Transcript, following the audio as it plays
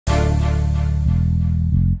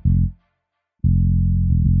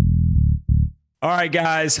All right,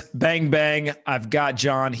 guys, bang, bang. I've got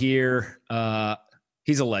Jon here.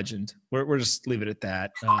 He's a legend. We're just leave it at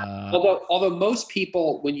that. Although most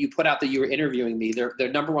people, when you put out that you were interviewing me, their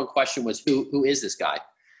number one question was, who is this guy?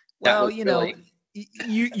 Well, you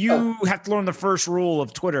have to learn the first rule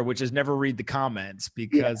of Twitter, which is never read the comments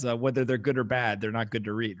because whether they're good or bad, they're not good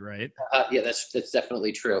to read, right? Yeah, that's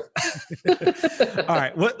definitely true. All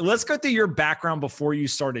right, let's go through your background before you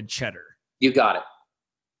started Cheddar. You got it.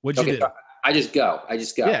 What'd you do? I just go.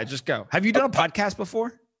 Yeah, just go. Have you done a podcast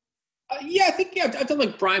before? Yeah, I think I've done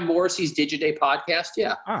like Brian Morrissey's Digiday podcast.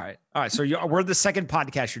 Yeah. All right. So we're the second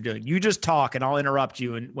podcast you're doing. You just talk, and I'll interrupt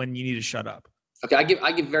you when you need to shut up. Okay, I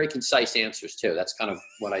give very concise answers too. That's kind of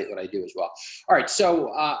what I do as well. All right,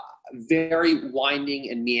 so very winding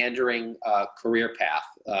and meandering career path.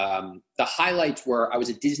 The highlights were I was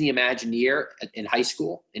a Disney Imagineer in high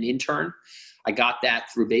school, an intern. I got that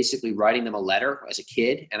through basically writing them a letter as a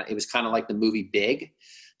kid, and it was kind of like the movie Big.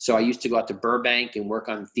 So I used to go out to Burbank and work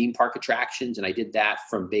on theme park attractions, and I did that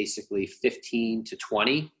from basically 15 to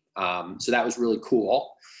 20. So that was really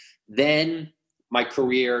cool. Then my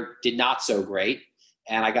career did not so great,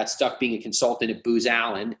 and I got stuck being a consultant at Booz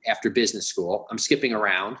Allen after business school. I'm skipping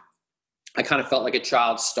around. I kind of felt like a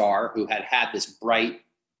child star who had this bright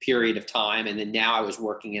period of time, and then now I was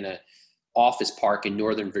working in an office park in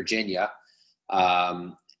Northern Virginia.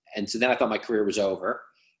 And so then I thought my career was over.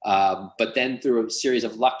 But then through a series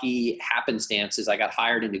of lucky happenstances, I got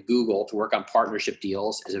hired into Google to work on partnership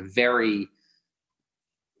deals as a very,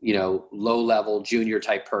 low-level junior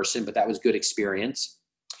type person, but that was good experience.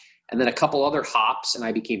 And then a couple other hops, and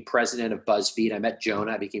I became president of BuzzFeed. I met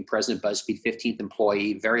Jonah. I became president of BuzzFeed, 15th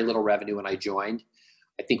employee, very little revenue when I joined.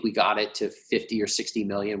 I think we got it to 50 or 60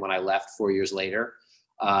 million when I left 4 years later.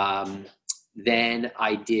 Then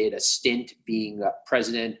I did a stint being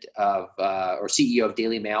president of or CEO of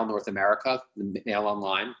Daily Mail North America, the Mail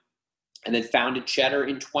Online, and then founded Cheddar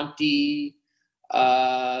in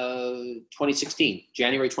 2016.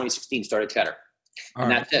 January 2016 started Cheddar.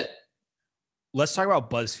 That's it. Let's talk about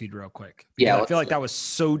BuzzFeed real quick. Yeah. I feel like that was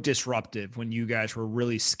so disruptive when you guys were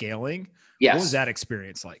really scaling. Yes. What was that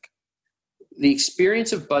experience like? The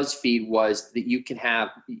experience of BuzzFeed was that you can have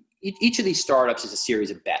each of these startups is a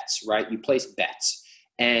series of bets, right? You place bets.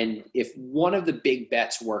 And if one of the big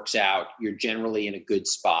bets works out, you're generally in a good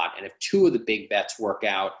spot. And if two of the big bets work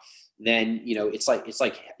out, then, it's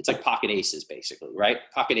like pocket aces basically, right?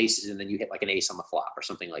 Pocket aces. And then you hit like an ace on the flop or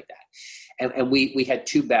something like that. And we had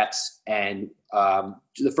two bets. And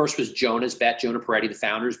the first was Jonah's bet, Jonah Peretti, the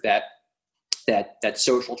founder's bet that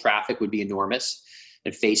social traffic would be enormous.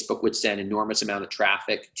 And Facebook would send enormous amount of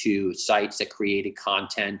traffic to sites that created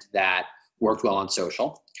content that worked well on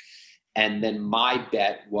social. And then my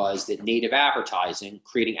bet was that native advertising,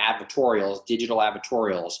 creating advertorials, digital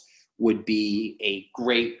advertorials, would be a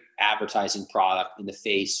great advertising product in the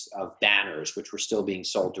face of banners, which were still being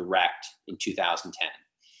sold direct in 2010.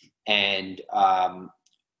 And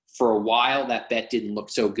for a while, that bet didn't look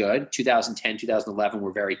so good. 2010, 2011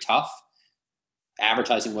 were very tough.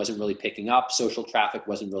 Advertising wasn't really picking up. Social traffic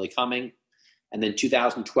wasn't really coming. And then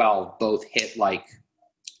 2012, both hit like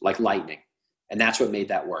lightning. And that's what made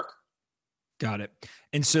that work. Got it.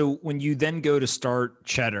 And so when you then go to start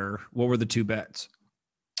Cheddar, what were the two bets?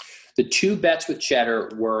 The two bets with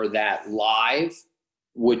Cheddar were that live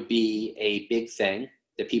would be a big thing,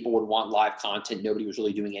 that people would want live content. Nobody was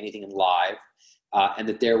really doing anything in live. And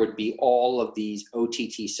that there would be all of these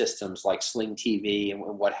OTT systems like Sling TV and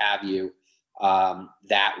what have you,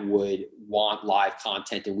 that would want live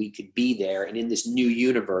content, and we could be there. And in this new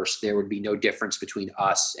universe, there would be no difference between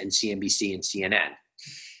us and CNBC and CNN.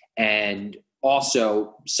 And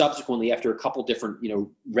also, subsequently, after a couple different,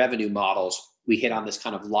 revenue models, we hit on this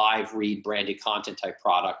kind of live read branded content type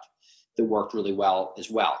product that worked really well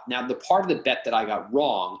as well. Now, the part of the bet that I got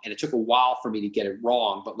wrong, and it took a while for me to get it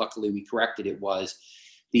wrong, but luckily we corrected it, was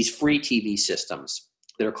these free TV systems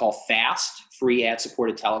that are called FAST, free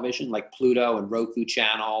ad-supported television, like Pluto and Roku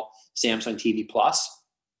Channel, Samsung TV Plus.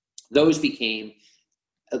 Those came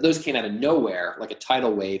out of nowhere, like a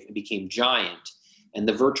tidal wave, and became giant. And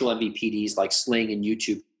the virtual MVPDs like Sling and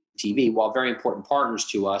YouTube TV, while very important partners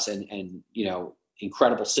to us and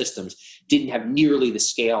incredible systems, didn't have nearly the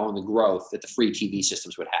scale and the growth that the free TV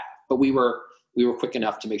systems would have. But we were quick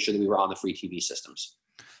enough to make sure that we were on the free TV systems.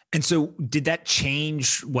 And so did that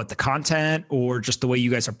change the content or just the way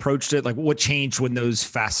you guys approached it? Like what changed when those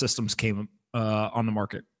fast systems came on the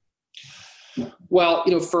market? Well,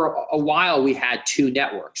 for a while we had two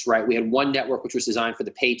networks, right? We had one network which was designed for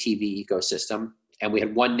the pay TV ecosystem, and we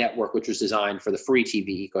had one network which was designed for the free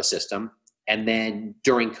TV ecosystem. And then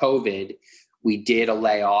during COVID, we did a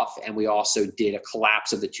layoff, and we also did a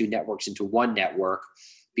collapse of the two networks into one network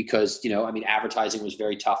because, advertising was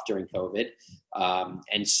very tough during COVID.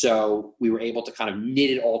 And so we were able to kind of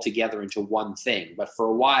knit it all together into one thing. But for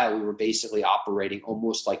a while, we were basically operating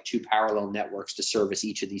almost like two parallel networks to service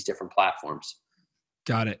each of these different platforms.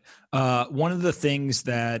 Got it. One of the things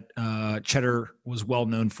that Cheddar was well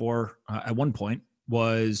known for at one point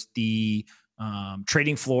was the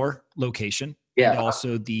trading floor location, and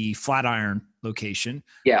also the Flatiron location.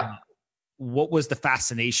 Yeah. What was the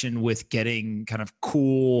fascination with getting kind of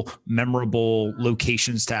cool, memorable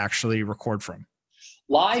locations to actually record from?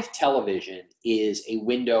 Live television is a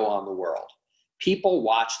window on the world. People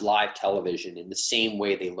watch live television in the same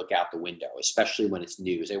way they look out the window, especially when it's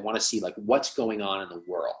news. They want to see like what's going on in the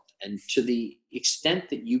world. And to the extent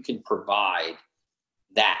that you can provide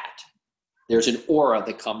that, there's an aura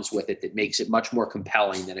that comes with it that makes it much more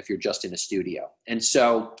compelling than if you're just in a studio. And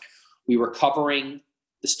so we were covering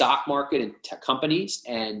the stock market and tech companies,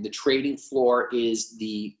 and the trading floor is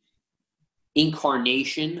the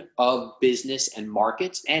incarnation of business and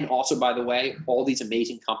markets. And also, by the way, all these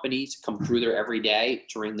amazing companies come through there every day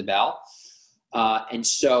to ring the bell. And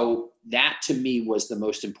so that to me was the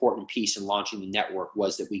most important piece in launching the network,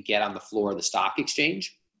 was that we get on the floor of the stock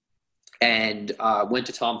exchange. And went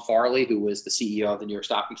to Tom Farley, who was the CEO of the New York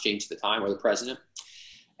Stock Exchange at the time, or the president.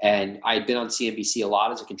 And I had been on CNBC a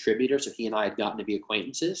lot as a contributor, so he and I had gotten to be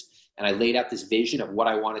acquaintances. And I laid out this vision of what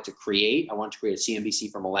I wanted to create. I wanted to create a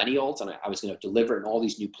CNBC for millennials, and I was going to deliver it in all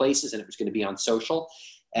these new places, and it was going to be on social.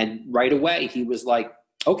 And right away, he was like,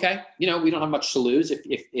 okay, we don't have much to lose.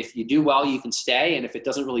 If you do well, you can stay. And if it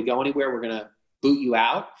doesn't really go anywhere, we're going to boot you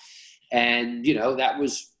out. And, that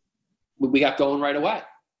was, we got going right away.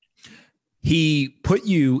 He put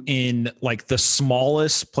you in like the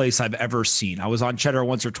smallest place I've ever seen. I was on Cheddar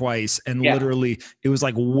once or twice, and literally it was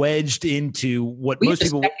like wedged into what most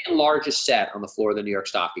people. The second largest set on the floor of the New York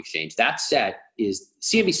Stock Exchange. That set is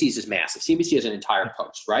CNBC's is massive. CNBC has an entire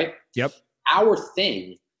post, right? Yep. Our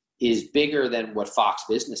thing is bigger than what Fox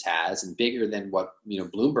Business has, and bigger than what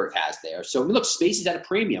Bloomberg has there. So look, space is at a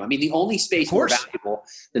premium. I mean, the only space more valuable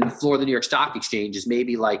than the floor of the New York Stock Exchange is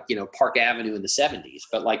maybe like Park Avenue in the 70s.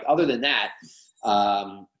 But like other than that,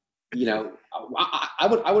 I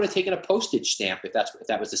would have taken a postage stamp if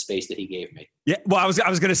that was the space that he gave me. Yeah, well, I was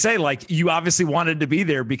going to say, like, you obviously wanted to be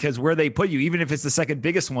there because where they put you, even if it's the second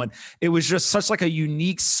biggest one, it was just such like a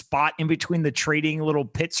unique spot in between the trading little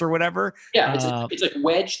pits or whatever. Yeah, it's like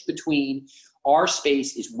wedged between. Our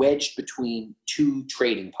space is wedged between two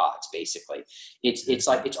trading pods. Basically,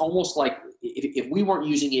 it's almost like if we weren't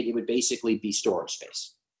using it, it would basically be storage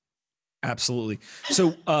space. Absolutely.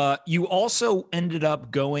 So you also ended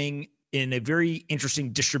up going in a very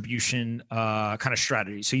interesting distribution kind of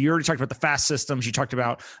strategy. So you already talked about the FAST systems. You talked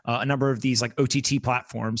about a number of these like OTT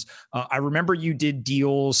platforms. I remember you did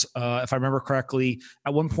deals, if I remember correctly,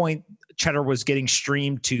 at one point, Cheddar was getting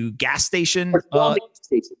streamed to gas station. We're still on the gas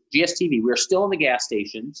station, GSTV. We're still in the gas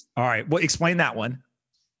stations. All right. Well, explain that one.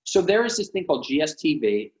 So there is this thing called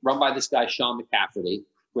GSTV run by this guy, Sean McCafferty,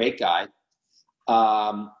 great guy.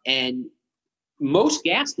 And most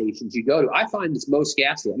gas stations you go to, I find this most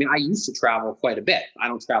gas stations, I mean, I used to travel quite a bit. I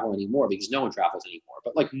don't travel anymore because no one travels anymore.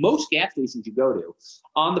 But like most gas stations you go to,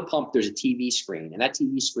 on the pump, there's a TV screen. And that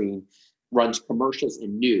TV screen runs commercials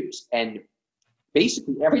and news. And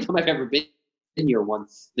basically every time I've ever been near one,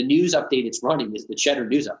 the news update it's running is the Cheddar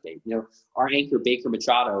news update. Our anchor, Baker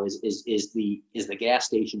Machado, is the gas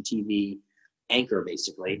station TV anchor,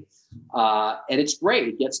 basically. And it's great.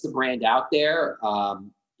 It gets the brand out there.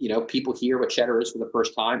 People hear what Cheddar is for the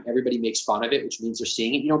first time. Everybody makes fun of it, which means they're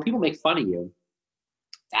seeing it. When people make fun of you,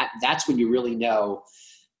 that's when you really know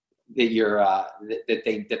that you're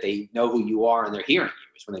that they know who you are and they're hearing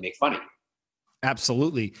you. Is when they make fun of you.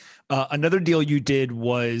 Absolutely. Another deal you did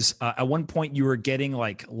was at one point you were getting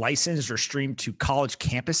like licensed or streamed to college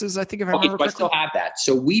campuses, I think, if I remember correctly. I still have that.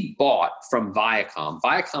 So we bought from Viacom.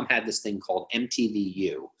 Viacom had this thing called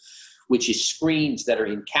MTVU, which is screens that are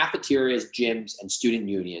in cafeterias, gyms, and student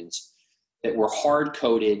unions that were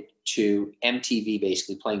hard-coded to MTV,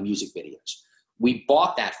 basically playing music videos. We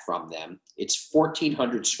bought that from them. It's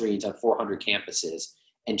 1,400 screens on 400 campuses,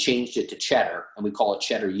 and changed it to Cheddar, and we call it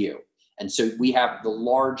Cheddar U. And so we have the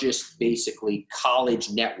largest, basically,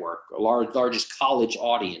 college network, largest college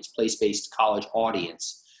audience, place-based college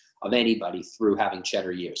audience of anybody through having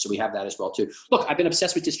Cheddar U. So we have that as well too. Look, I've been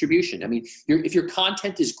obsessed with distribution. I mean, if your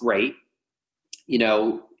content is great,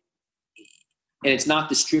 and it's not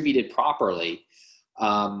distributed properly,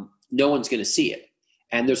 no one's going to see it.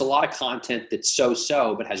 And there's a lot of content that's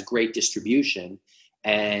so-so but has great distribution,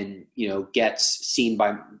 and, gets seen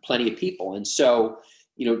by plenty of people. And so,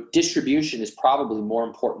 distribution is probably more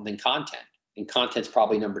important than content, and content's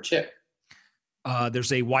probably number two.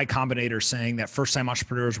 There's a Y Combinator saying that first-time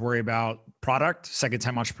entrepreneurs worry about product,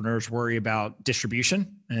 second-time entrepreneurs worry about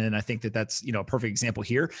distribution. And I think that that's, a perfect example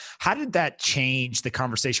here. How did that change the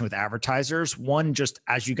conversation with advertisers? One, just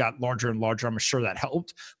as you got larger and larger, I'm sure that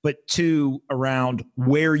helped, but two, around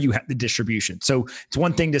where you had the distribution. So it's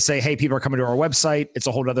one thing to say, hey, people are coming to our website. It's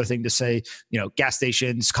a whole other thing to say, gas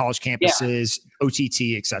stations, college campuses,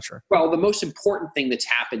 OTT, et cetera. Well, the most important thing that's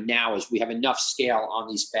happened now is we have enough scale on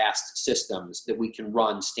these fast systems that we can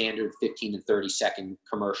run standard 15 and 30-second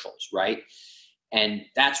commercials, right? And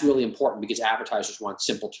that's really important because advertisers want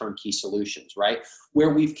simple turnkey solutions, right? Where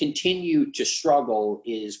we've continued to struggle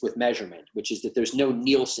is with measurement, which is that there's no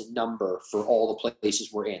Nielsen number for all the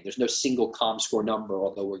places we're in. There's no single ComScore number,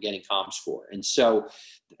 although we're getting ComScore. And so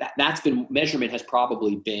measurement has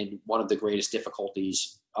probably been one of the greatest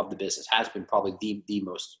difficulties of the business, has been probably the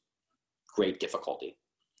most great difficulty.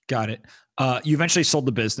 Got it. You eventually sold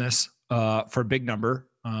the business for a big number.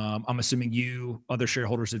 I'm assuming other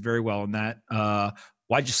shareholders did very well in that.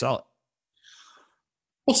 Why'd you sell it?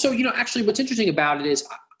 Well, so, actually what's interesting about it is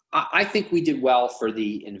I think we did well for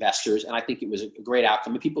the investors, and I think it was a great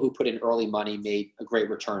outcome. The people who put in early money made a great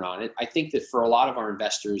return on it. I think that for a lot of our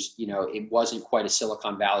investors, it wasn't quite a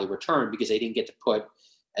Silicon Valley return because they didn't get to put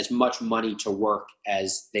as much money to work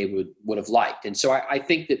as they would have liked. And so I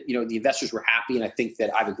think that, the investors were happy, and I think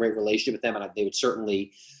that I have a great relationship with them, and they would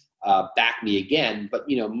certainly back me again. But,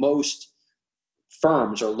 most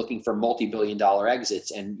firms are looking for multi-billion-dollar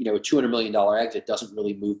exits, and, a $200 million exit doesn't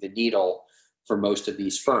really move the needle for most of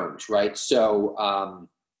these firms, right? So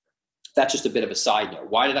that's just a bit of a side note.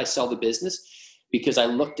 Why did I sell the business? Because I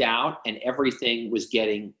looked out and everything was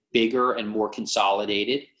getting bigger and more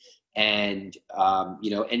consolidated. And,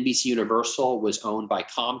 NBC Universal was owned by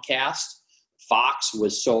Comcast. Fox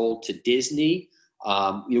was sold to Disney.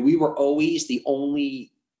 We were always the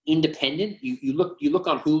only independent. You look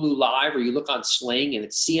on Hulu Live or you look on Sling, and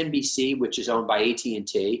it's CNBC, which is owned by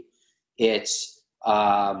AT&T. It's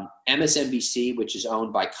MSNBC, which is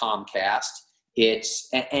owned by Comcast. When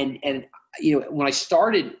I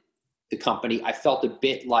started the company, I felt a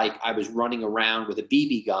bit like I was running around with a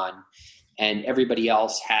BB gun, and everybody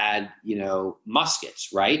else had, muskets,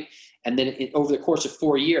 right? And then over the course of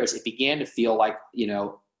 4 years, it began to feel like,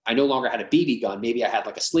 I no longer had a BB gun. Maybe I had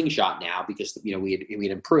like a slingshot now because, we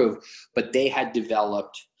had improved, but they had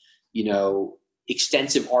developed,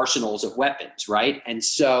 extensive arsenals of weapons, right? And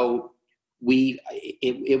so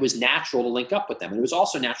it was natural to link up with them. And it was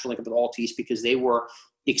also natural to link up with Altice because they were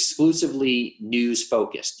exclusively news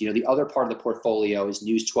focused. The other part of the portfolio is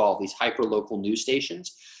News 12, these hyper-local news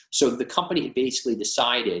stations. So the company had basically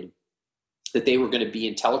decided that they were going to be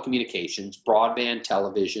in telecommunications, broadband,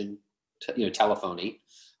 television, telephony,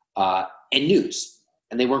 and news.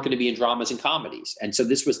 And they weren't going to be in dramas and comedies. And so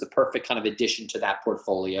this was the perfect kind of addition to that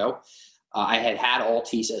portfolio. I had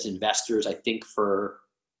Altice as investors, I think, for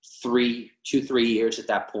 3 years at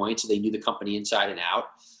that point. So they knew the company inside and out.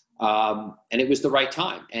 And it was the right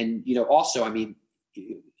time. And, also,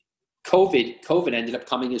 COVID ended up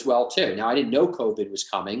coming as well too. Now, I didn't know COVID was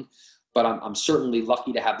coming, but I'm certainly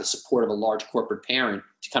lucky to have the support of a large corporate parent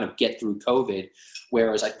to kind of get through COVID,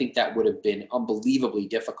 whereas I think that would have been unbelievably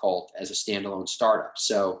difficult as a standalone startup.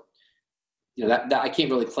 So, that I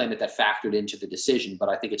can't really claim that factored into the decision, but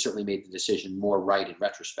I think it certainly made the decision more right in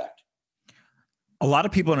retrospect. A lot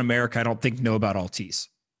of people in America, I don't think, know about Altice.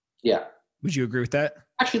 Yeah. Would you agree with that?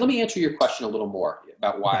 Actually, let me answer your question a little more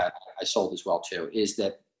about why I sold as well too, is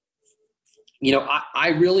that, I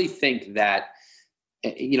really think that,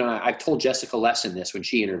 I've told Jessica Lesson this when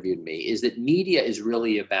she interviewed me, is that media is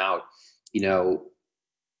really about,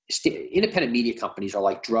 independent media companies are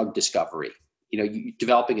like drug discovery,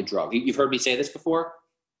 developing a drug. You've heard me say this before?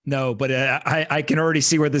 No, but I can already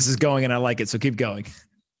see where this is going and I like it. So keep going.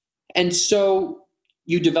 And so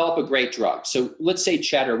you develop a great drug. So let's say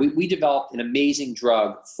Cheddar, we developed an amazing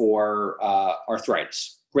drug for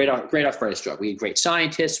arthritis. Great arthritis drug. We had great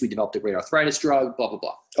scientists. We developed a great arthritis drug, blah, blah,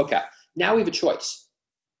 blah. Okay. Now we have a choice.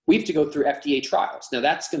 We have to go through FDA trials. Now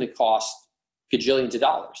that's going to cost gajillions of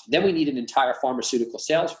dollars. Then we need an entire pharmaceutical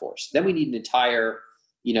sales force. Then we need an entire,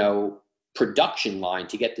 production line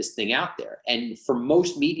to get this thing out there. And for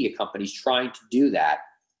most media companies, trying to do that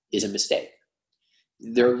is a mistake.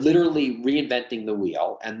 They're literally reinventing the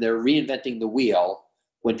wheel, and they're reinventing the wheel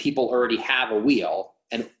when people already have a wheel.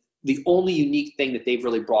 And the only unique thing that they've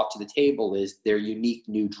really brought to the table is their unique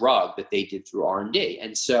new drug that they did through R&D.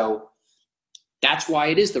 And so that's why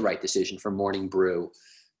it is the right decision for Morning Brew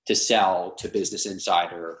to sell to Business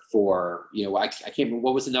Insider for, I can't remember,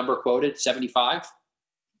 what was the number quoted? 75?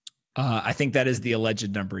 I think that is the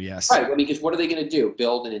alleged number. Yes. Right. I mean, because what are they going to do?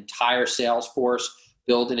 Build an entire sales force,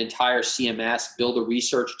 build an entire CMS, build a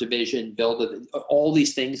research division, all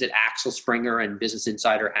these things that Axel Springer and Business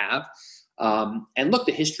Insider have. And look,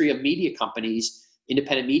 the history of media companies,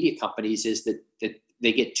 independent media companies, is that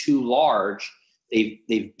they get too large.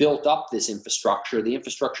 They've built up this infrastructure. The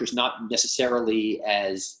infrastructure is not necessarily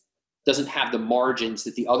doesn't have the margins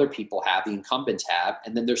that the other people have, the incumbents have,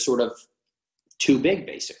 and then they're sort of too big,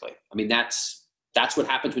 basically. I mean, that's what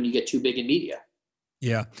happens when you get too big in media.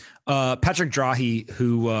 Yeah. Patrick Drahi,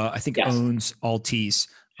 who I think owns Altice.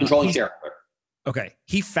 Controlling shareholder. Okay.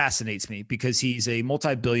 He fascinates me because he's a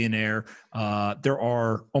multi-billionaire. There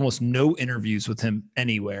are almost no interviews with him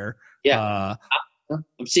anywhere. Yeah.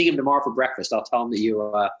 I'm seeing him tomorrow for breakfast. I'll tell him that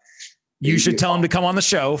you should tell him to come on the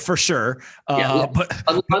show for sure. But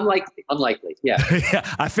unlikely. Yeah.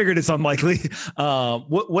 Yeah, I figured it's unlikely.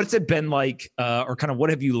 What's it been like, or kind of what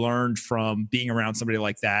have you learned from being around somebody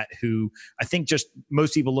like that, who I think just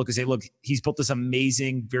most people look and say, look, he's built this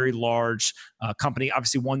amazing, very large company,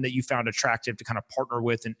 obviously one that you found attractive to kind of partner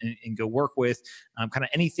with and go work with. Kind of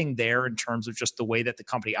anything there in terms of just the way that the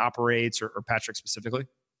company operates, or Patrick specifically?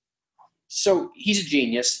 So he's a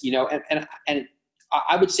genius, and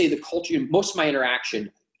I would say the culture, most of my interaction,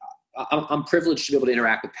 I'm privileged to be able to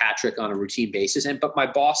interact with Patrick on a routine basis. But my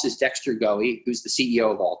boss is Dexter Goey, who's the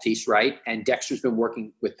CEO of Altice, right? And Dexter's been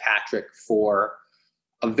working with Patrick for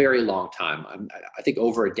a very long time. I think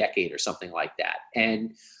over a decade or something like that.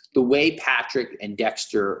 And the way Patrick and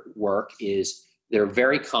Dexter work is they're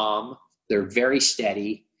very calm, they're very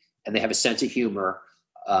steady, and they have a sense of humor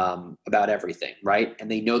about everything, right? And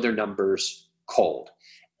they know their numbers cold.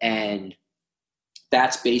 And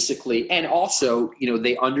that's basically, and also,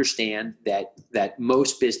 they understand that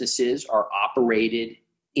most businesses are operated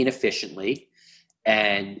inefficiently,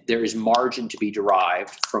 and there is margin to be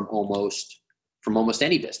derived from almost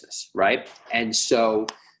any business, right? And so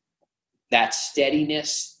that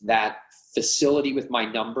steadiness, that facility with my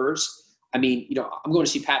numbers. I mean, I'm going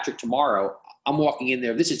to see Patrick tomorrow. I'm walking in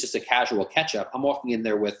there. This is just a casual catch up. I'm walking in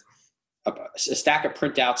there with a stack of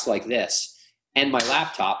printouts like this and my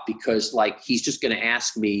laptop, because he's just going to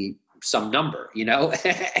ask me some number,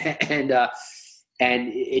 and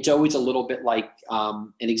it's always a little bit like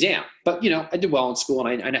an exam, but I did well in school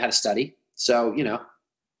and I know how to study. So,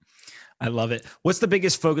 I love it. What's the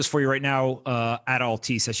biggest focus for you right now at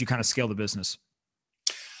Altice as you kind of scale the business?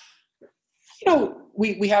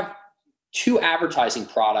 We have two advertising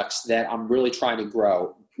products that I'm really trying to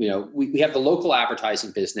grow. We have the local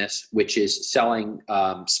advertising business, which is selling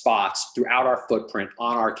spots throughout our footprint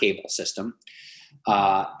on our cable system.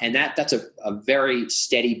 And that's a very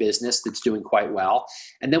steady business that's doing quite well.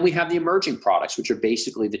 And then we have the emerging products, which are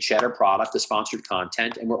basically the Cheddar product, the sponsored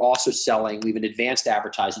content. And we're also we have an advanced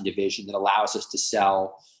advertising division that allows us to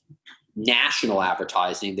sell national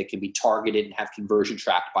advertising that can be targeted and have conversion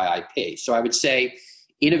tracked by IP. So I would say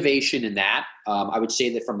innovation in that. I would say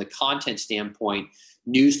that from the content standpoint,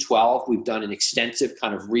 News 12, we've done an extensive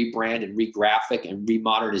kind of rebrand and regraphic and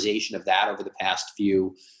remodernization of that over the past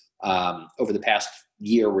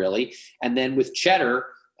year, really. And then with Cheddar,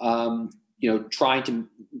 trying to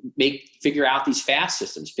figure out these fast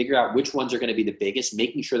systems, figure out which ones are going to be the biggest,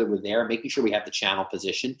 making sure that we're there, making sure we have the channel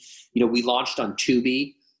position. We launched on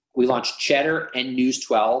Tubi. We launched Cheddar and News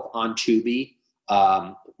 12 on Tubi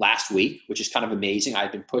last week, which is kind of amazing.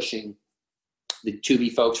 I've been pushing the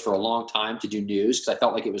Tubi folks for a long time to do news because I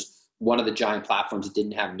felt like it was one of the giant platforms that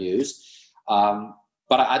didn't have news.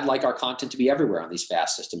 But I'd like our content to be everywhere on these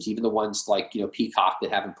fast systems, even the ones like, Peacock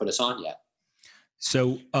that haven't put us on yet.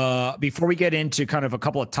 So before we get into kind of a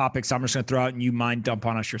couple of topics, I'm just going to throw out and you mind dump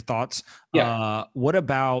on us your thoughts. Yeah. What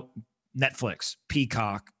about Netflix,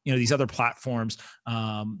 Peacock, these other platforms?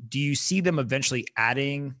 Do you see them eventually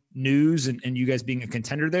adding news and you guys being a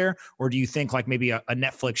contender there? Or do you think like maybe a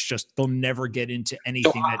Netflix they'll never get into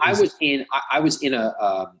anything? I was in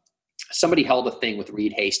somebody held a thing with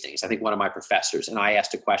Reed Hastings, I think one of my professors, and I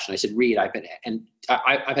asked a question. I said, Reed, I've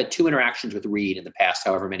had two interactions with Reed in the past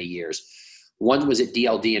however many years. One was at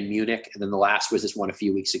DLD in Munich, and then the last was this one a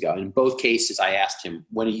few weeks ago. And in both cases, I asked him,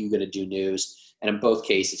 when are you going to do news? And in both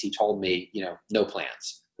cases, he told me, no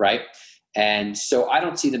plans, right? And so I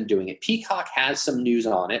don't see them doing it. Peacock has some news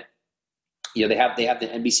on it. They have the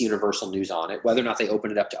NBC Universal news on it. Whether or not they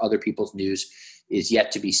open it up to other people's news is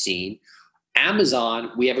yet to be seen.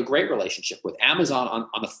 Amazon, we have a great relationship with. Amazon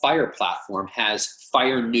on the Fire platform has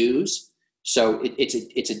Fire News So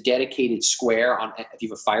it's a dedicated square on if you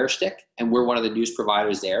have a Fire Stick, and we're one of the news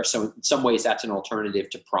providers there. So in some ways, that's an alternative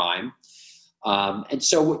to Prime. And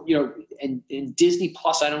so, and Disney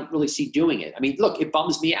Plus, I don't really see doing it. I mean, look, it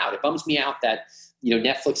bums me out. It bums me out that,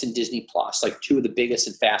 Netflix and Disney Plus, like two of the biggest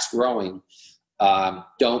and fast growing,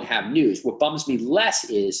 don't have news. What bums me less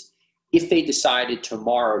is if they decided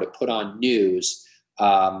tomorrow to put on news,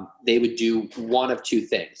 they would do one of two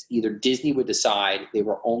things. Either Disney would decide they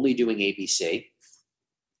were only doing ABC,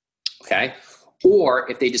 okay? Or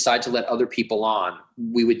if they decide to let other people on,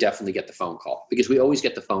 we would definitely get the phone call, because we always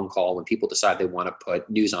get the phone call when people decide they want to put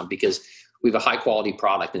news on, because we have a high quality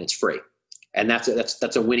product and it's free. And that's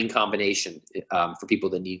a winning combination for people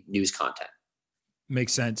that need news content.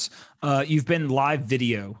 Makes sense. You've been live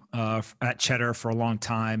video at Cheddar for a long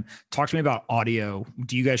time. Talk to me about audio.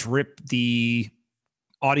 Do you guys rip the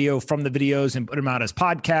audio from the videos and put them out as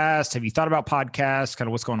podcasts? Have you thought about podcasts? Kind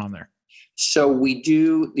of what's going on there? So we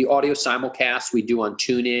do the audio simulcast. We do on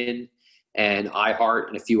TuneIn and iHeart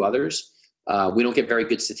and a few others. We don't get very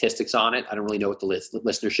good statistics on it. I don't really know what the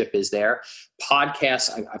listenership is there. Podcasts,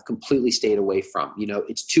 I've completely stayed away from.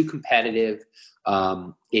 It's too competitive.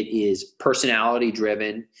 It is personality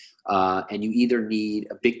driven, and you either need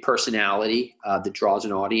a big personality that draws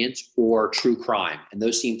an audience, or true crime. And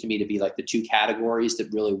those seem to me to be like the two categories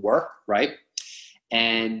that really work, right?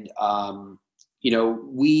 And,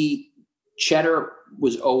 Cheddar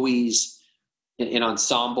was always an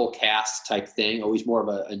ensemble cast type thing, always more of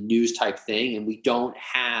a news type thing. And we don't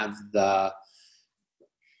have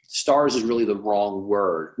stars is really the wrong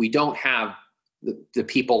word. We don't have the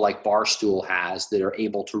people like Barstool has that are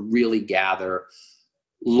able to really gather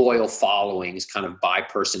loyal followings kind of by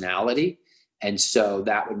personality. And so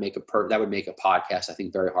that would make a podcast, I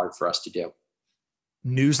think, very hard for us to do.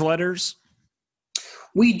 Newsletters?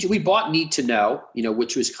 We bought Need to Know,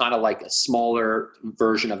 which was kind of like a smaller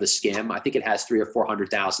version of the Skim. I think it has 300,000 or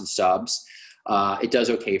 400,000 subs. It does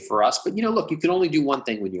okay for us, but look, you can only do one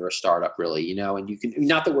thing when you're a startup, really, and you can,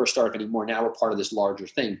 not that we're a startup anymore. Now we're part of this larger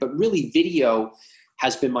thing, but really video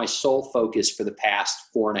has been my sole focus for the past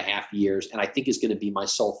 4.5 years. And I think is going to be my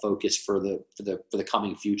sole focus for the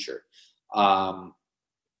coming future.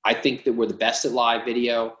 I think that we're the best at live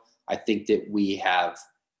video. I think that we have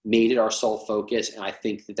made it our sole focus. And I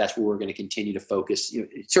think that that's where we're going to continue to focus,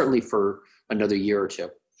 certainly for another year or two.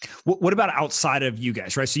 What about outside of you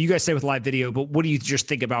guys, right? So you guys say with live video, but what do you just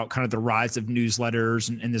think about kind of the rise of newsletters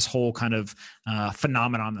and this whole kind of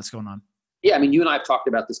phenomenon that's going on? Yeah, I mean, you and I have talked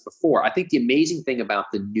about this before. I think the amazing thing about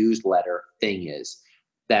the newsletter thing is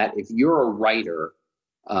that if you're a writer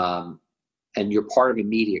and you're part of a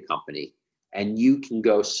media company and you can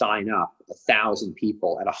go sign up 1,000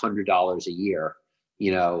 people at $100 a year,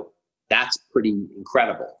 that's pretty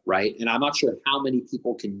incredible, right? And I'm not sure how many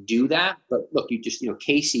people can do that, but look, you just,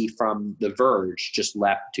 Casey from The Verge just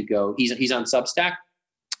left to go. He's on Substack.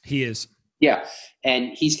 He is. Yeah. And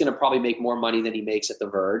he's going to probably make more money than he makes at The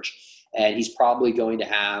Verge. And he's probably going to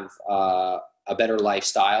have a better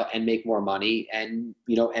lifestyle and make more money and,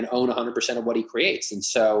 and own 100% of what he creates. And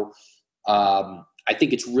so I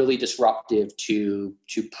think it's really disruptive to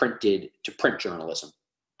print journalism,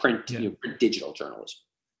 print digital journalism.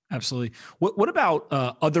 Absolutely. What about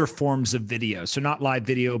other forms of video? So not live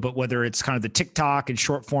video, but whether it's kind of the TikTok and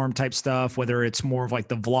short form type stuff, whether it's more of like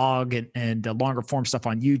the vlog and longer form stuff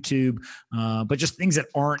on YouTube, but just things that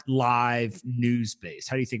aren't live news based.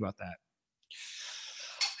 How do you think about that?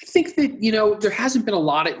 I think that, there hasn't been a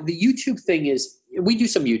lot of the YouTube thing is we do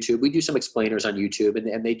some YouTube, we do some explainers on YouTube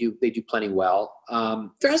and they do plenty well.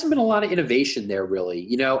 There hasn't been a lot of innovation there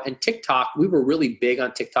really, and TikTok, we were really big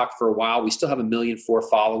on TikTok for a while. We still have 1.4 million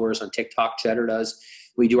followers on TikTok. Cheddar does.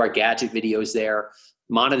 We do our gadget videos there.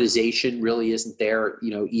 Monetization really isn't there,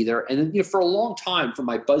 either. And then, for a long time, from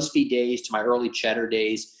my BuzzFeed days to my early Cheddar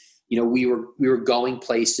days, we were going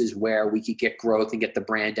places where we could get growth and get the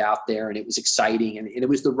brand out there, and it was exciting, and it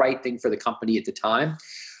was the right thing for the company at the time.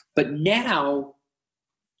 But now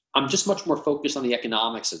I'm just much more focused on the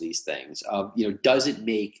economics of these things. Does it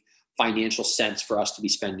make financial sense for us to be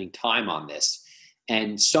spending time on this?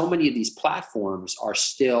 And so many of these platforms are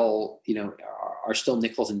still, are still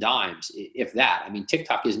nickels and dimes, if that. I mean,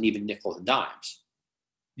 TikTok isn't even nickels and dimes.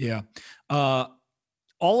 Yeah.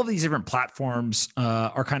 all of these different platforms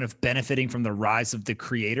are kind of benefiting from the rise of the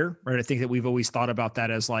creator, right? I think that we've always thought about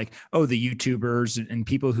that as like, oh, the YouTubers and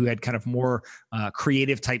people who had kind of more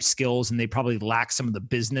creative type skills, and they probably lack some of the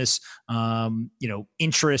business,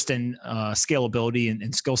 interest and scalability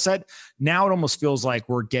and skill set. Now it almost feels like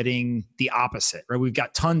we're getting the opposite, right? We've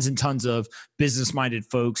got tons and tons of business-minded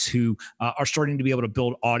folks who are starting to be able to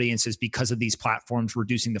build audiences because of these platforms,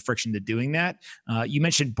 reducing the friction to doing that. You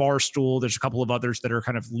mentioned Barstool. There's a couple of others that are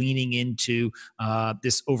kind of leaning into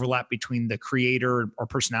this overlap between the creator or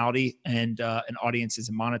personality and audiences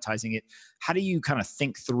and monetizing it. How do you kind of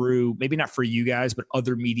think through, maybe not for you guys, but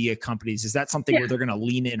other media companies? Is that something where they're going to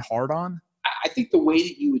lean in hard on? I think the way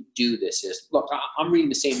that you would do this is, look, I'm reading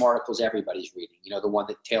the same articles everybody's reading. The one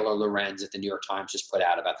that Taylor Lorenz at the New York Times just put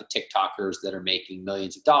out about the TikTokers that are making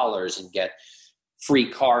millions of dollars and get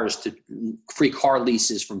free car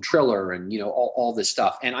leases from Triller and, all this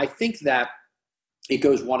stuff. And I think that it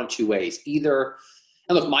goes one of two ways. Either,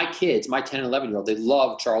 and look, my kids, my 10 and 11-year-old, they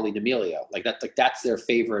love Charlie D'Amelio. That's their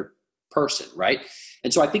favorite person, right?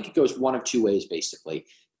 And so I think it goes one of two ways, basically.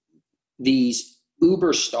 These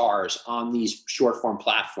Uber stars on these short form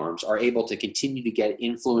platforms are able to continue to get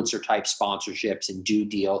influencer type sponsorships and do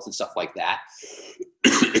deals and stuff like that.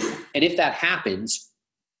 And if that happens,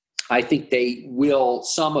 I think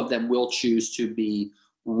some of them will choose to be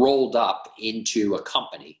rolled up into a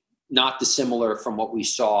company, not dissimilar from what we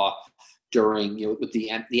saw during, with the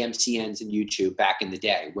MCNs and YouTube back in the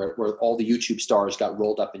day, where all the YouTube stars got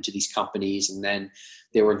rolled up into these companies, and then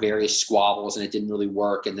there were various squabbles and it didn't really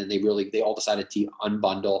work. And then they all decided to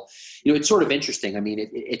unbundle. It's sort of interesting. I mean,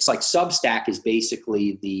 it's like Substack is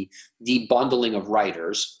basically the debundling of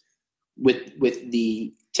writers. With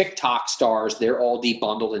the TikTok stars, they're all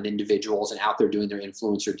debundled and individuals and out there doing their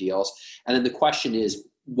influencer deals. And then the question is,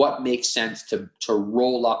 what makes sense to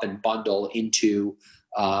roll up and bundle into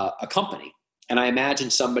a company? And I imagine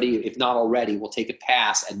somebody, if not already, will take a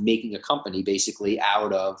pass at making a company basically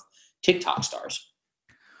out of TikTok stars.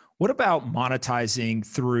 What about monetizing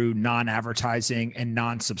through non-advertising and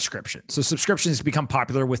non-subscription? So subscriptions become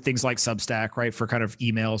popular with things like Substack, right? For kind of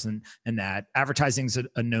emails and that. Advertising is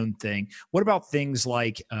a known thing. What about things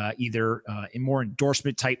like either in more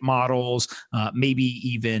endorsement type models, maybe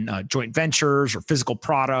even joint ventures or physical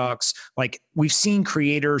products? Like we've seen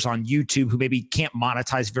creators on YouTube who maybe can't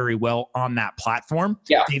monetize very well on that platform.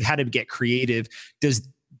 Yeah. They've had to get creative. Does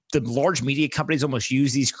the large media companies almost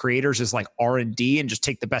use these creators as like R&D and just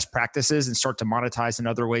take the best practices and start to monetize in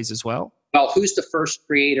other ways as well? Well, who's the first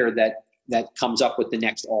creator that comes up with the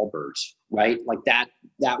next Allbirds, right? Like that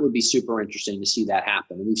would be super interesting to see that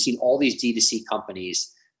happen. And we've seen all these D2C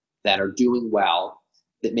companies that are doing well,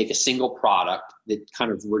 that make a single product, that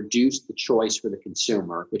kind of reduce the choice for the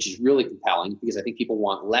consumer, which is really compelling because I think people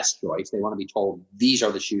want less choice. They want to be told these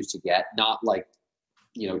are the shoes to get, not like,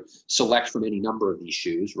 select from any number of these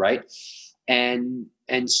shoes, right? And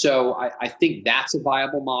so I think that's a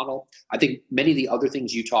viable model. I think many of the other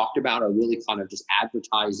things you talked about are really kind of just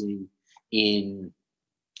advertising in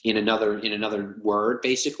another word,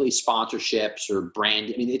 basically sponsorships or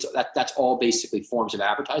brand. I mean, that's all basically forms of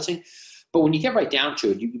advertising. But when you get right down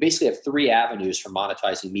to it, you basically have three avenues for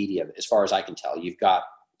monetizing media, as far as I can tell. You've got,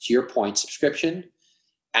 to your point, subscription,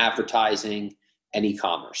 advertising, and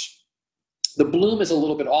e-commerce. The bloom is a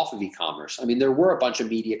little bit off of e-commerce. I mean, there were a bunch of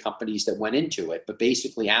media companies that went into it, but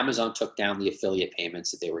basically Amazon took down the affiliate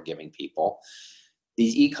payments that they were giving people.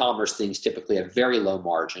 These e-commerce things typically have very low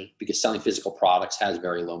margin because selling physical products has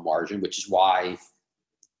very low margin, which is why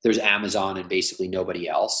there's Amazon and basically nobody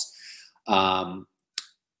else.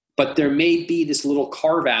 But there may be this little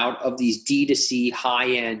carve out of these D2C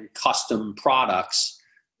high-end custom products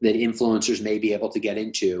that influencers may be able to get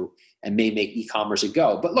into and may make e-commerce a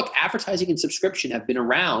go. But look, advertising and subscription have been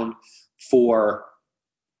around for,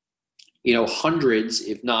 hundreds,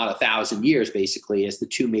 if not 1,000 years, basically, as the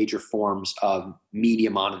two major forms of media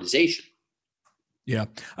monetization. Yeah.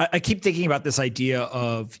 I keep thinking about this idea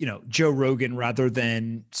of, Joe Rogan, rather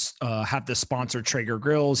than have the sponsor Traeger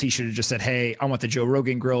grills, he should have just said, hey, I want the Joe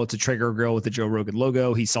Rogan grill. It's a Traeger grill with the Joe Rogan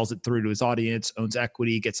logo. He sells it through to his audience, owns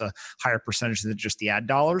equity, gets a higher percentage than just the ad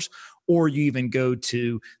dollars. Or you even go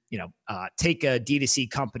to, take a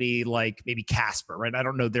D2C company like maybe Casper, right? I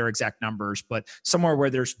don't know their exact numbers, but somewhere where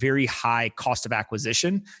there's very high cost of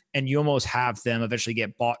acquisition, and you almost have them eventually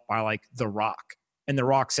get bought by like The Rock. And The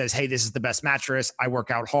Rock says, hey, this is the best mattress. I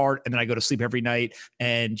work out hard and then I go to sleep every night,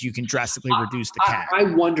 and you can drastically reduce the CAC. I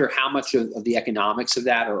wonder how much of the economics of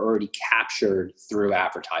that are already captured through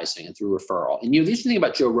advertising and through referral. And the interesting thing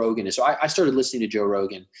about Joe Rogan is, so I started listening to Joe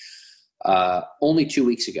Rogan only 2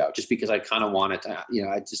 weeks ago, just because I kind of wanted to,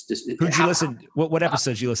 I just who'd you listen? What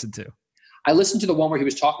episodes you listened to? I listened to the one where he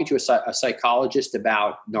was talking to a psychologist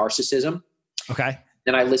about narcissism. Okay.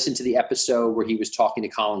 Then I listened to the episode where he was talking to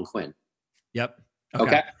Colin Quinn. Yep.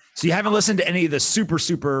 Okay. So you haven't listened to any of the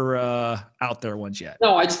super out there ones yet?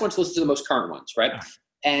 No, I just want to listen to the most current ones, right?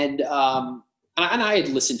 And I had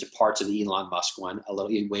listened to parts of the Elon Musk one a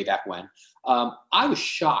little way back when. I was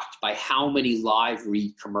shocked by how many live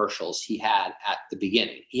read commercials he had at the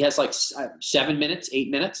beginning. He has like 7 minutes, 8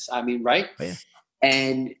 minutes. I mean, right? Oh,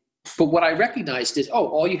 yeah. But what I recognized is,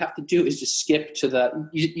 all you have to do is just skip to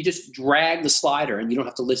you just drag the slider and you don't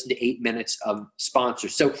have to listen to 8 minutes of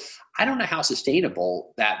sponsors. So I don't know how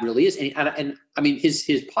sustainable that really is. And I mean, his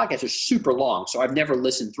podcasts are super long, so I've never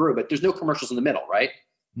listened through, but there's no commercials in the middle, right?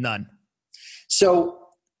 None. So,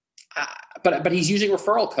 but he's using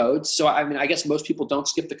referral codes. So, I mean, I guess most people don't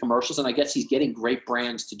skip the commercials, and I guess he's getting great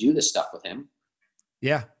brands to do this stuff with him.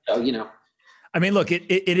 Yeah. So, I mean, look, it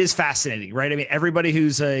is fascinating, right? I mean, everybody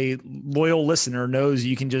who's a loyal listener knows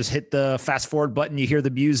you can just hit the fast forward button, you hear the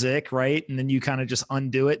music, right? And then you kind of just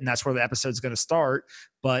undo it, and that's where the episode's going to start.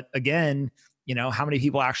 But again, how many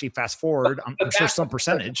people actually fast forward? I'm sure some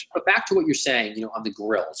percentage. But back to what you're saying, on the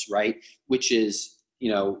grills, right? Which is,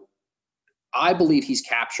 I believe he's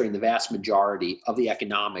capturing the vast majority of the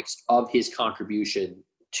economics of his contribution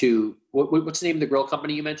to what's the name of the grill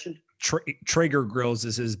company you mentioned? Traeger Grills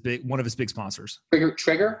is one of his big sponsors.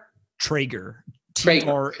 Traeger. Traeger.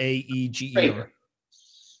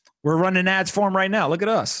 We're running ads for him right now. Look at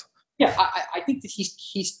us. Yeah, I think that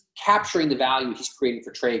he's capturing the value he's creating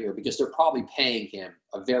for Traeger because they're probably paying him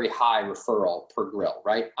a very high referral per grill,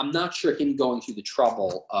 right? I'm not sure him going through the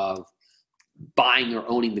trouble of buying or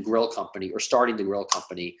owning the grill company or starting the grill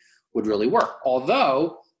company would really work.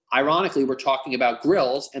 Although, ironically, we're talking about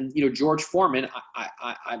grills, and George Foreman.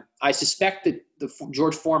 I suspect that the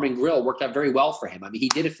George Foreman grill worked out very well for him. I mean, he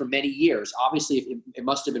did it for many years. Obviously, it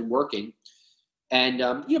must have been working, and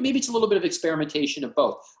maybe it's a little bit of experimentation of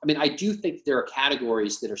both. I mean, I do think there are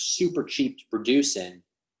categories that are super cheap to produce in,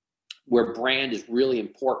 where brand is really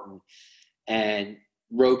important, and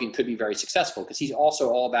Rogan could be very successful because he's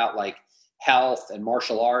also all about like health and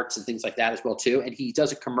martial arts and things like that as well too. And he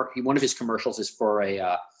does one of his commercials is for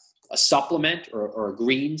a supplement or a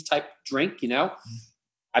greens type drink,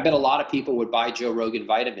 I bet a lot of people would buy Joe Rogan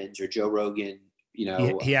vitamins or Joe Rogan,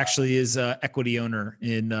 He actually is equity owner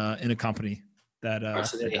in a company that.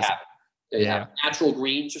 So there you have it. There you have it. Natural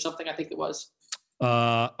Greens or something, I think it was.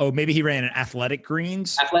 Maybe he ran an Athletic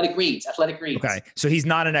Greens. Athletic Greens. Okay, so he's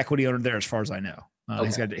not an equity owner there, as far as I know. Okay.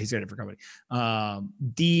 He's got a different company.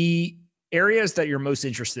 The areas that you're most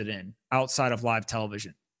interested in outside of live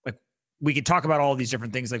television, like we could talk about all of these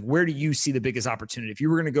different things. Like, where do you see the biggest opportunity? If you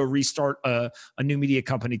were going to go restart a new media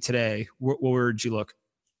company today, where would you look?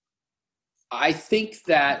 I think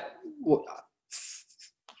that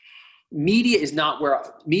media is not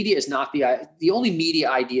the only media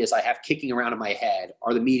ideas I have kicking around in my head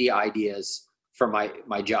are the media ideas for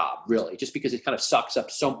my job, really, just because it kind of sucks up.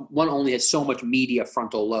 One only has so much media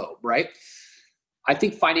frontal lobe, right? I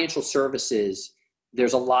think financial services,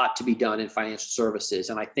 there's a lot to be done in financial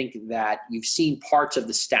services. And I think that you've seen parts of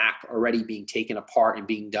the stack already being taken apart and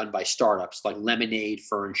being done by startups like Lemonade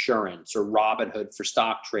for insurance or Robinhood for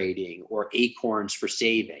stock trading or Acorns for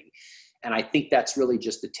saving. And I think that's really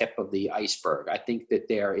just the tip of the iceberg. I think that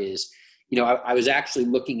there is, I was actually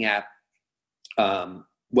looking at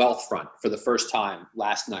Wealthfront for the first time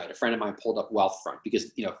last night. A friend of mine pulled up Wealthfront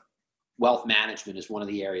because, wealth management is one of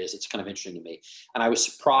the areas that's kind of interesting to me. And I was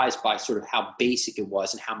surprised by sort of how basic it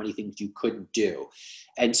was and how many things you couldn't do.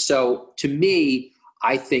 And so to me,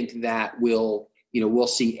 I think that we'll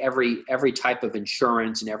see every type of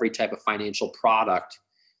insurance and every type of financial product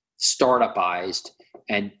startupized.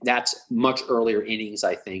 And that's much earlier innings,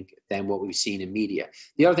 I think, than what we've seen in media.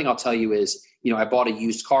 The other thing I'll tell you is, I bought a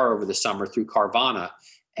used car over the summer through Carvana.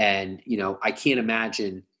 And, I can't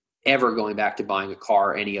imagine ever going back to buying a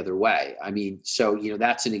car any other way. I mean, so,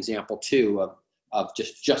 that's an example too of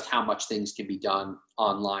just how much things can be done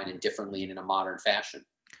online and differently and in a modern fashion.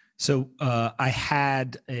 So I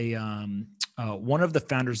had one of the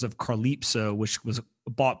founders of Carlipso, which was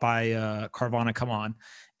bought by Carvana, come on.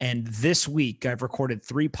 And this week I've recorded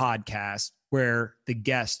 3 podcasts where the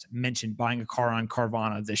guest mentioned buying a car on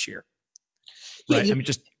Carvana this year. Right? Yeah,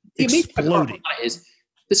 just exploding.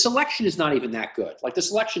 The selection is not even that good. Like the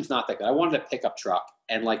selection's not that good. I wanted a pickup truck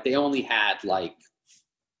and like they only had like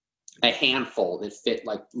a handful that fit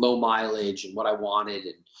like low mileage and what I wanted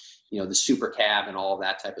and, the super cab and all of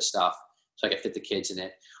that type of stuff. So I could fit the kids in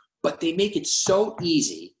it. But they make it so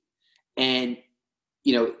easy. And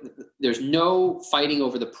there's no fighting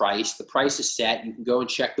over the price. The price is set. You can go and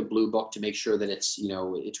check the blue book to make sure that it's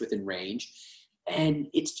within range. And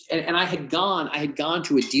I had gone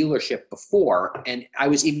to a dealership before, and I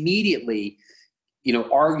was immediately,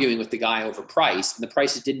 arguing with the guy over price, and the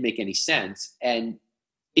prices didn't make any sense. And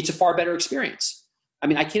it's a far better experience. I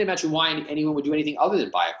mean, I can't imagine why anyone would do anything other than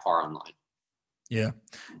buy a car online. Yeah,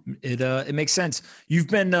 it makes sense. You've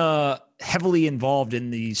been heavily involved in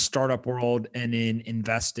the startup world and in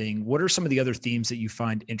investing. What are some of the other themes that you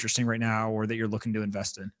find interesting right now, or that you're looking to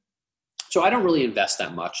invest in? So I don't really invest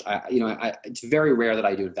that much. It's very rare that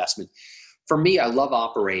I do investment. For me, I love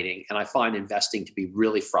operating, and I find investing to be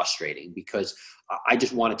really frustrating because I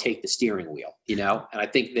just want to take the steering wheel, and I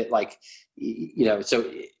think that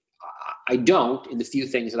so I don't in the few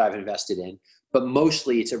things that I've invested in, but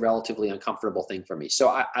mostly it's a relatively uncomfortable thing for me. So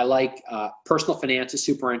I like personal finance is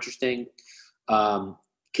super interesting.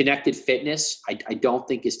 Connected fitness, I don't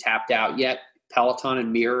think is tapped out yet. Peloton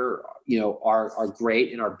and Mirror, are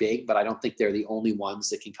great and are big, but I don't think they're the only ones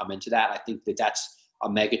that can come into that. I think that that's a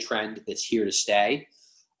mega trend that's here to stay.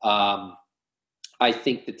 I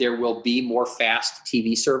think that there will be more fast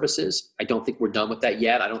TV services. I don't think we're done with that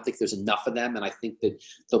yet. I don't think there's enough of them, and I think that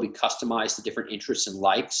they'll be customized to different interests and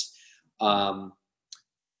likes.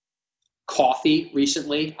 Coffee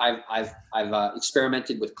recently, I've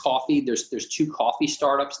experimented with coffee. There's 2 coffee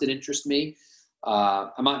startups that interest me.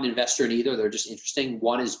 I'm not an investor in either. They're just interesting.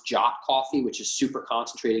 One is Jot Coffee, which is super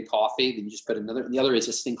concentrated coffee. Then you just put another, and the other is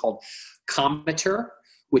this thing called Cometer,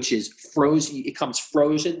 which is frozen. It comes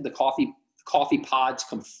frozen. The coffee pods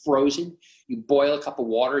come frozen. You boil a cup of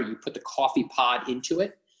water. You put the coffee pod into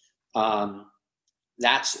it.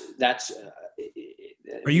 That's.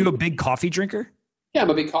 Are you a big coffee drinker? Yeah, I'm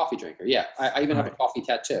a big coffee drinker. Yeah, I even have a coffee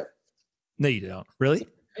tattoo. No, you don't. Really?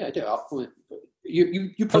 Yeah, I do.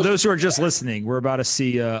 You For those who are just listening, we're about to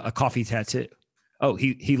see a coffee tattoo. Oh,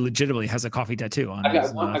 he legitimately has a coffee tattattoo on. I got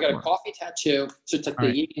a coffee tattoo. So it's like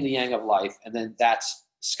the yin and the yang of life, and then that's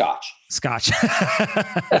Scotch.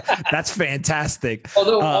 That's fantastic.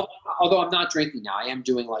 Although I'm not drinking now, I am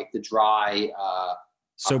doing like the dry.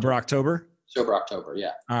 Sober October. Sober October,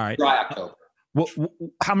 yeah. All right. Dry October.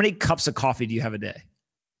 How many cups of coffee do you have a day?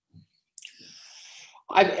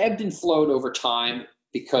 I've ebbed and flowed over time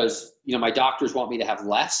because my doctors want me to have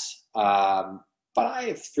less, but I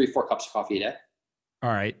have 3-4 cups of coffee a day.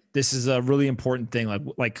 All right, this is a really important thing.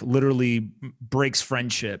 Like literally breaks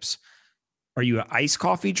friendships. Are you an iced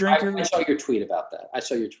coffee drinker? I saw your tweet about that.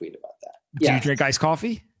 Do you drink iced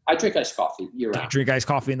coffee? I drink iced coffee year round. Do you drink iced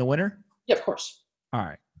coffee in the winter? Yeah, of course. All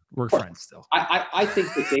right. We're friends still. I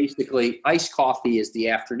think that basically iced coffee is the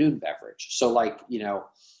afternoon beverage. So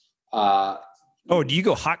do you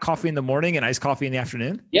go hot coffee in the morning and iced coffee in the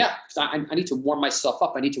afternoon? Yeah. I need to warm myself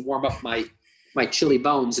up. I need to warm up my chili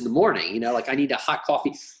bones in the morning. I need a hot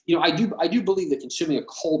coffee. I do believe that consuming a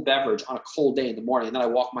cold beverage on a cold day in the morning, and then I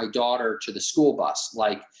walk my daughter to the school bus,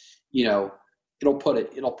 it'll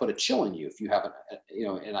put a chill in you if you have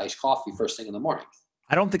an iced coffee first thing in the morning.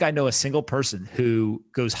 I don't think I know a single person who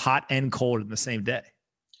goes hot and cold in the same day.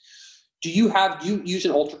 Do you use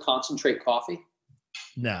an ultra concentrate coffee?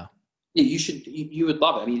 No. Yeah, you should. You would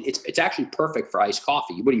love it. I mean, it's actually perfect for iced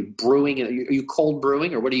coffee. What are you brewing? Are you cold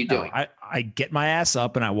brewing, or what are you doing? I get my ass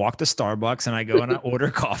up and I walk to Starbucks and I go and I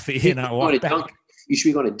order coffee and I walk back. You should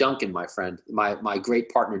be going to Dunkin', my friend. My great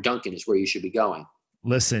partner Dunkin' is where you should be going.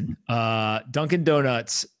 Listen, Dunkin'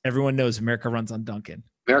 Donuts. Everyone knows America runs on Dunkin'.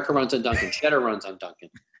 America runs on Dunkin'. Cheddar runs on Dunkin'.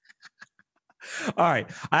 All right.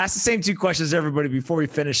 I asked the same 2 questions to everybody before we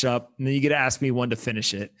finish up, and then you get to ask me one to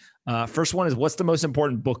finish it. First one is, what's the most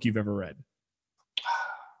important book you've ever read?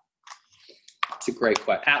 It's a great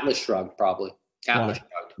question. Atlas Shrugged, probably. Atlas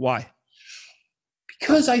Shrugged. Why?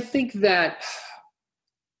 Because I think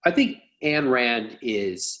Ayn Rand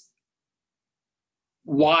is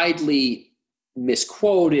widely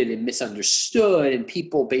misquoted and misunderstood, and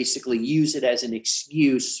people basically use it as an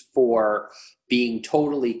excuse for being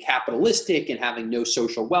totally capitalistic and having no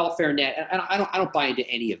social welfare net. And I don't buy into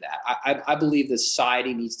any of that. I believe that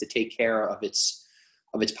society needs to take care of its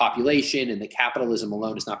population, and the capitalism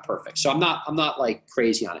alone is not perfect. So I'm not like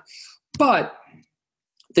crazy on it. But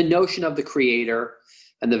the notion of the creator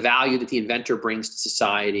and the value that the inventor brings to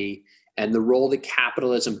society and the role that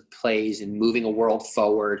capitalism plays in moving a world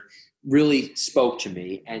forward really spoke to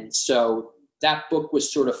me. And so that book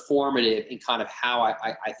was sort of formative in kind of how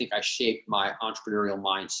I think I shaped my entrepreneurial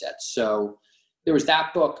mindset. So there was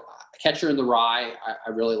that book, Catcher in the Rye, I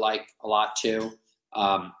really like a lot too.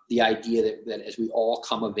 The idea that as we all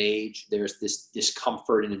come of age, there's this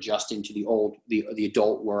discomfort in adjusting to the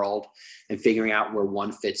adult world and figuring out where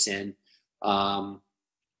one fits in.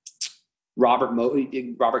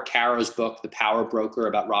 Robert Caro's book, The Power Broker,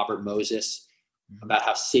 about Robert Moses, about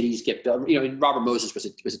how cities get built. Robert Moses was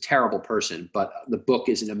a terrible person, but the book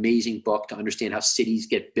is an amazing book to understand how cities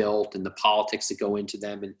get built and the politics that go into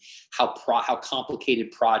them and how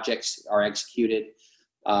complicated projects are executed.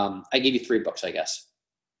 I gave you 3 books, I guess.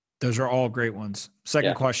 Those are all great ones.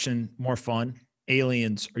 Second question, more fun.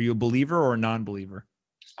 Aliens. Are you a believer or a non-believer?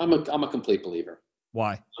 I'm a complete believer.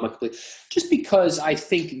 Why? Just because I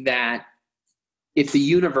think that if the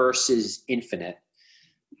universe is infinite,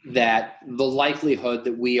 that the likelihood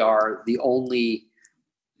that we are the only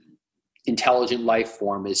intelligent life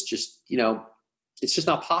form is just, it's just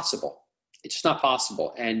not possible. It's just not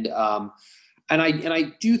possible. And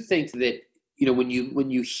I do think that, when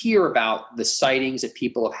you hear about the sightings that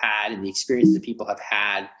people have had and the experiences that people have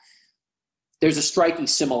had, there's a striking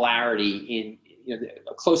similarity in,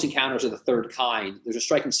 Close Encounters of the Third Kind. There's a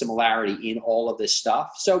striking similarity in all of this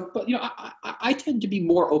stuff. So, but, I tend to be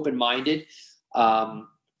more open-minded. I'm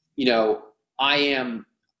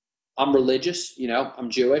religious, I'm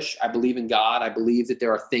Jewish. I believe in God. I believe that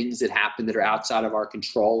there are things that happen that are outside of our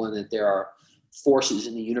control and that there are forces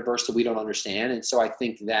in the universe that we don't understand. And so I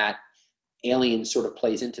think that aliens sort of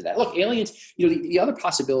plays into that. Look, aliens, the other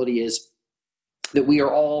possibility is that we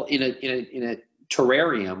are all in a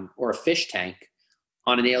terrarium or a fish tank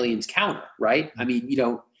on an alien's counter, right? I mean,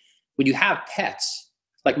 when you have pets,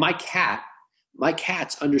 like my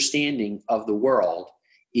cat's understanding of the world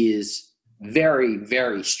is very,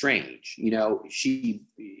 very strange. She's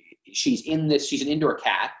an indoor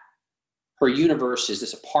cat. Her universe is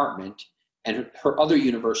this apartment, and her other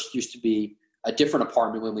universe used to be a different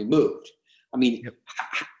apartment when we moved. I mean,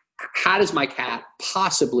 how does my cat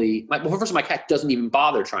possibly, first of all, my cat doesn't even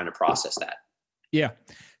bother trying to process that. Yeah.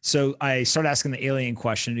 So I started asking the alien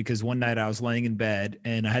question because one night I was laying in bed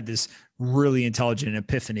and I had this really intelligent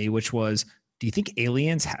epiphany, which was, do you think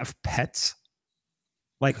aliens have pets?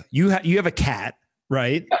 Like you have a cat,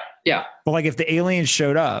 right? Yeah. But like if the aliens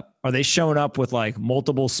showed up, are they showing up with like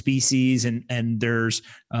multiple species and there's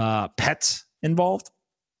pets involved?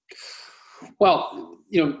 Well,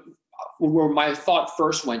 where my thought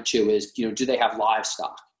first went to is, do they have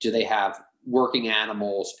livestock? Do they have working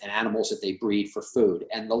animals and animals that they breed for food?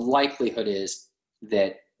 And the likelihood is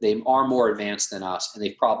that they are more advanced than us, and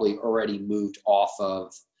they've probably already moved off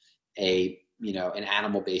of an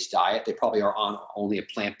animal-based diet. They probably are on only a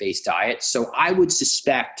plant-based diet. So I would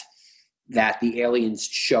suspect that the aliens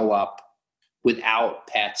show up without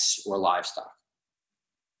pets or livestock.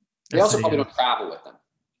 They also probably don't travel with them.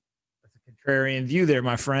 That's a contrarian view there,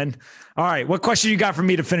 my friend. All right. What question you got for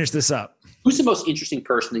me to finish this up? Who's the most interesting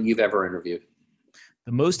person that you've ever interviewed?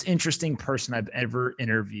 The most interesting person I've ever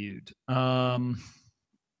interviewed.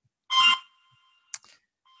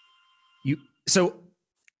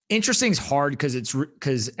 Interesting is hard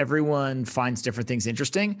because everyone finds different things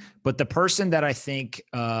interesting. But the person that I think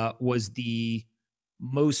was the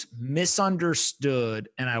most misunderstood,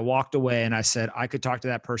 and I walked away and I said I could talk to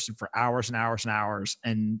that person for hours and hours and hours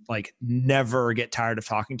and like never get tired of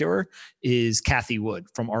talking to her, is Kathy Wood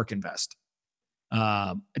from ARK Invest.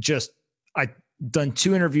 I done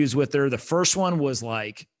 2 interviews with her. The first one was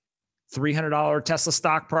like $300 Tesla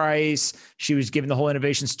stock price. She was giving the whole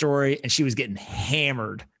innovation story and she was getting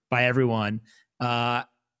hammered by everyone.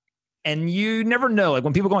 And you never know, like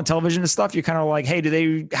when people go on television and stuff, you're kind of like,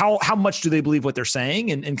 hey, how much do they believe what they're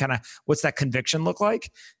saying? And kind of what's that conviction look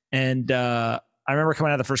like? And I remember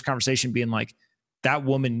coming out of the first conversation being like, that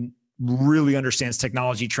woman really understands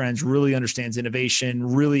technology trends, really understands innovation,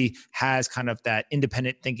 really has kind of that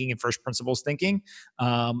independent thinking and first principles thinking.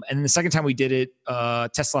 And then the second time we did it,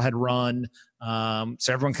 Tesla had run.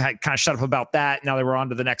 So everyone kind of shut up about that. Now they were on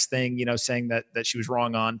to the next thing, saying that she was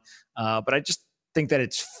wrong on. But I just think that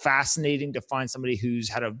it's fascinating to find somebody who's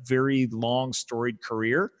had a very long storied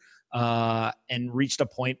career and reached a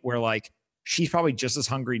point where like she's probably just as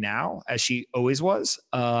hungry now as she always was.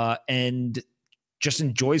 And just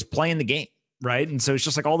enjoys playing the game, right? And so it's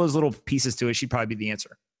just like all those little pieces to it. She'd probably be the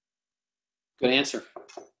answer. Good answer.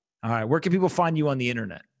 All right. Where can people find you on the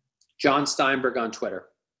internet? Jon Steinberg on Twitter.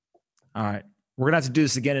 All right. We're going to have to do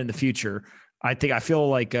this again in the future. I feel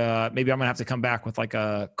like maybe I'm going to have to come back with like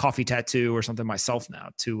a coffee tattoo or something myself now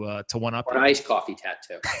to one up. Or an iced coffee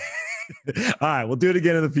tattoo. All right. We'll do it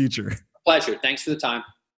again in the future. Pleasure. Thanks for the time.